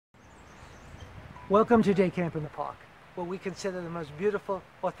Welcome to Day Camp in the Park, what we consider the most beautiful,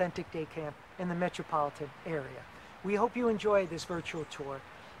 authentic day camp in the metropolitan area. We hope you enjoy this virtual tour,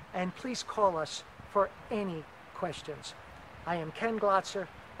 and please call us for any questions. I am Ken Glotzer,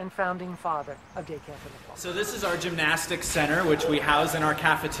 and founding father of Day Camp in the Park. So this is our gymnastics center, which we house in our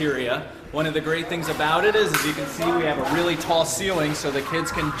cafeteria. One of the great things about it is, as you can see, we have a really tall ceiling so the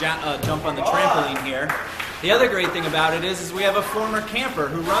kids can jump on the trampoline here. The other great thing about it is we have a former camper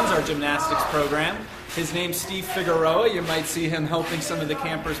who runs our gymnastics program. His name's Steve Figueroa. You might see him helping some of the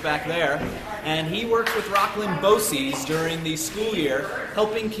campers back there. And he works with Rockland BOCES during the school year,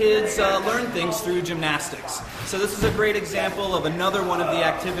 helping kids learn things through gymnastics. So this is a great example of another one of the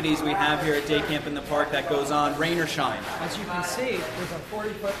activities we have here at Day Camp in the Park that goes on, rain or shine. As you can see, there's a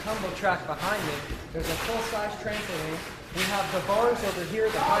 40-foot tumble track behind me. There's a full-size trampoline. We have the bars over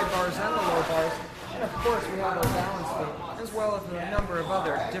here, the high bars and the low bars. And of course, we have our balance beam, as well as a number of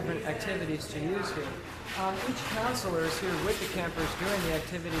other different activities to use here. Each counselor is here with the campers doing the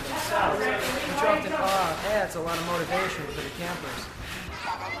activity themselves, which often adds a lot of motivation for the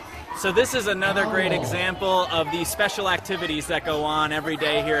campers. So this is another great example of the special activities that go on every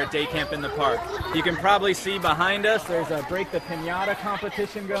day here at Day Camp in the Park. You can probably see behind us, there's a Break the Piñata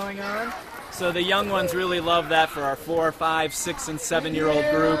competition going on. So the young ones really love that for our 4, 5, 6, and 7-year-old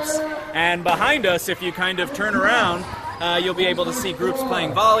groups. And behind us, if you kind of turn around, you'll be able to see groups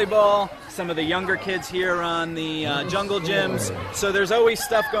playing volleyball, some of the younger kids here on the jungle gyms. So there's always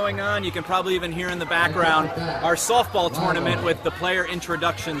stuff going on. You can probably even hear in the background our softball tournament with the player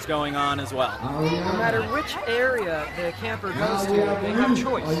introductions going on as well. No matter which area the camper goes to, they have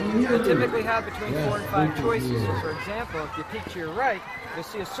choice. They typically have between 4 and 5 choices. So for example, if you peek to your right, you'll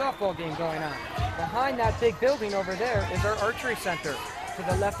see a softball game going on. Behind that big building over there is our archery center. To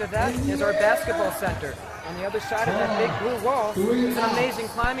the left of that is our basketball center. On the other side of that big blue wall is an amazing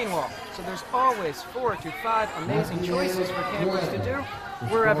climbing wall. So there's always 4 to 5 amazing choices for campers to do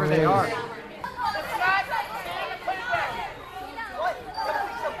wherever they are.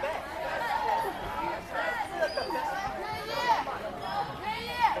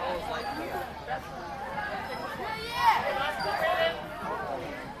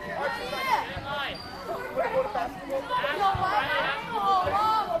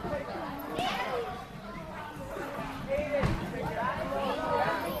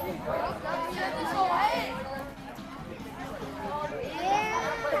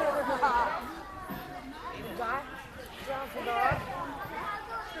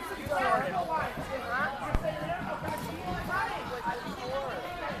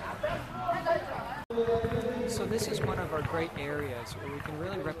 So this is one of our great areas where we can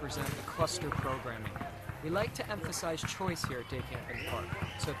really represent the cluster programming. We like to emphasize choice here at Day Camp in the Park.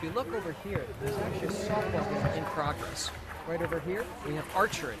 So if you look over here, there's actually a softball game in progress. Right over here, we have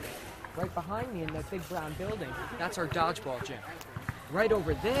archery. Right behind me in that big brown building, that's our dodgeball gym. Right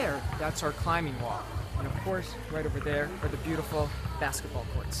over there, that's our climbing wall. And of course, right over there are the beautiful basketball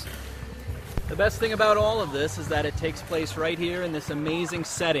courts. The best thing about all of this is that it takes place right here in this amazing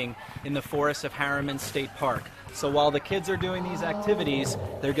setting in the forests of Harriman State Park. So while the kids are doing these activities,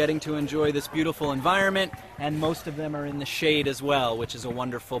 they're getting to enjoy this beautiful environment, and most of them are in the shade as well, which is a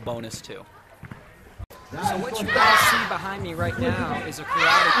wonderful bonus too. So what you guys see behind me right now is a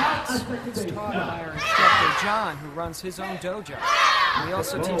karate class. It's taught by our instructor John, who runs his own dojo. We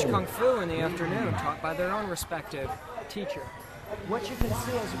also teach Kung Fu in the afternoon, taught by their own respective teacher. What you can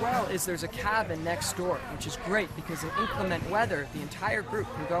see as well is there's a cabin next door, which is great because in inclement weather, the entire group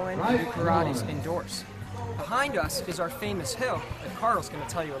can go in and do karates indoors. Behind us is our famous hill that Carl's going to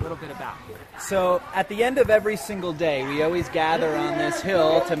tell you a little bit about. So at the end of every single day, we always gather on this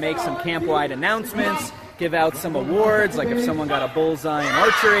hill to make some camp-wide announcements, give out some awards, like if someone got a bullseye in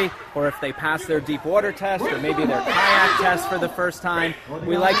archery, or if they passed their deep water test, or maybe their kayak test for the first time.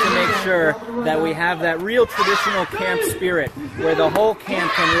 We like to make sure that we have that real traditional camp spirit, where the whole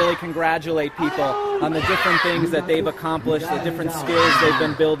camp can really congratulate people on the different things that they've accomplished, the different skills they've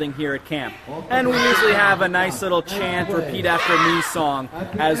been building here at camp. And we usually have a nice little chant, repeat after me song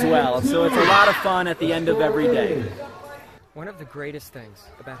as well. So it's a lot of fun at the end of every day. One of the greatest things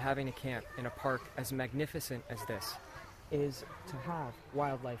about having a camp in a park as magnificent as this is to have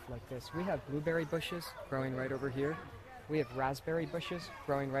wildlife like this. We have blueberry bushes growing right over here. We have raspberry bushes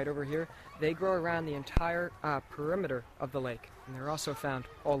growing right over here. They grow around the entire perimeter of the lake, and they're also found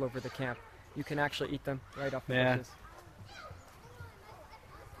all over the camp. You can actually eat them right off the bushes.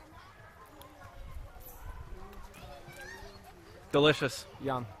 Delicious.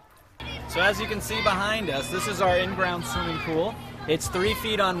 Yum. So as you can see behind us, this is our in-ground swimming pool. It's 3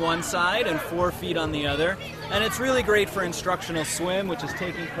 feet on one side and 4 feet on the other. And it's really great for instructional swim, which is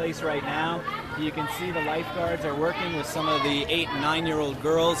taking place right now. You can see the lifeguards are working with some of the 8 and 9-year-old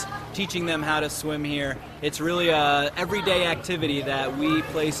girls, teaching them how to swim here. It's really an everyday activity that we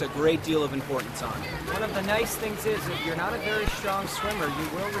place a great deal of importance on. One of the nice things is, if you're not a very strong swimmer,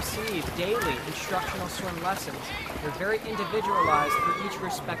 you will receive daily instructional swim lessons. They're very individualized for each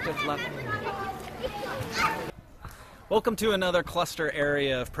respective level. Welcome to another cluster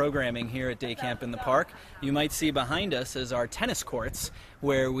area of programming here at Day Camp in the Park. You might see behind us is our tennis courts,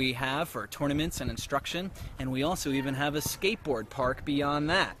 where we have for tournaments and instruction, and we also even have a skateboard park beyond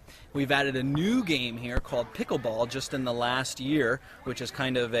that. We've added a new game here called pickleball just in the last year, which is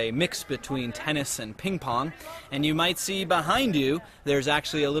kind of a mix between tennis and ping pong. And you might see behind you there's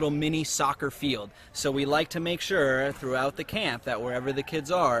actually a little mini soccer field. So we like to make sure throughout the camp that wherever the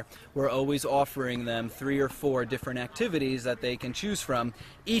kids are, we're always offering them 3 or 4 different activities that they can choose from,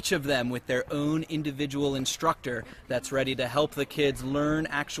 each of them with their own individual instructor that's ready to help the kids learn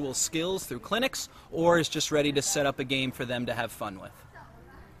actual skills through clinics, or is just ready to set up a game for them to have fun with.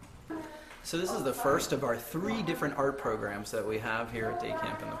 So this is the first of our 3 different art programs that we have here at Day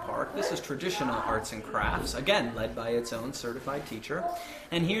Camp in the Park. This is traditional arts and crafts, again led by its own certified teacher.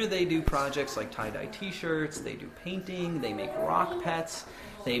 And here they do projects like tie-dye t-shirts, they do painting, they make rock pets,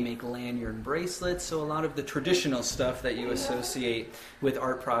 they make lanyard bracelets, so a lot of the traditional stuff that you associate with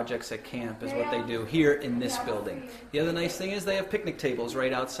art projects at camp is what they do here in this building. The other nice thing is they have picnic tables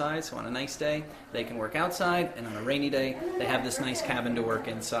right outside, so on a nice day they can work outside, and on a rainy day they have this nice cabin to work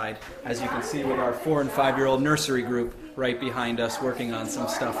inside, as you can see with our 4 and 5-year-old nursery group right behind us working on some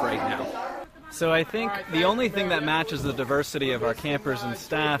stuff right now. So I think the only thing that matches the diversity of our campers and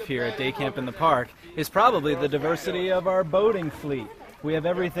staff here at Day Camp in the Park is probably the diversity of our boating fleet. We have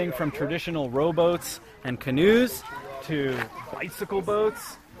everything from traditional rowboats and canoes to bicycle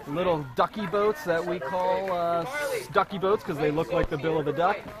boats, little ducky boats that we call ducky boats because they look like the bill of a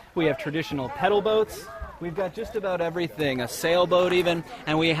duck. We have traditional pedal boats. We've got just about everything, a sailboat even,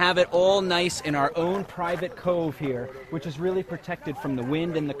 and we have it all nice in our own private cove here, which is really protected from the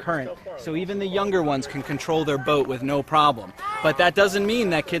wind and the current, so even the younger ones can control their boat with no problem. But that doesn't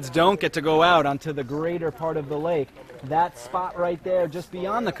mean that kids don't get to go out onto the greater part of the lake. That spot right there just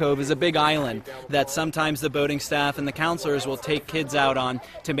beyond the cove is a big island that sometimes the boating staff and the counselors will take kids out on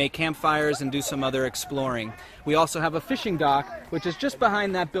to make campfires and do some other exploring. We also have a fishing dock, which is just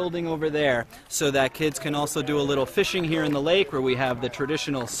behind that building over there, so that kids can also do a little fishing here in the lake, where we have the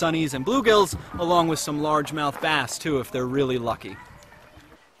traditional sunnies and bluegills, along with some largemouth bass too if they're really lucky.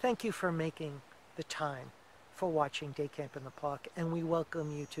 Thank you for making the time for watching Day Camp in the Park, and we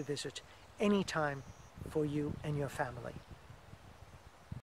welcome you to visit anytime for you and your family.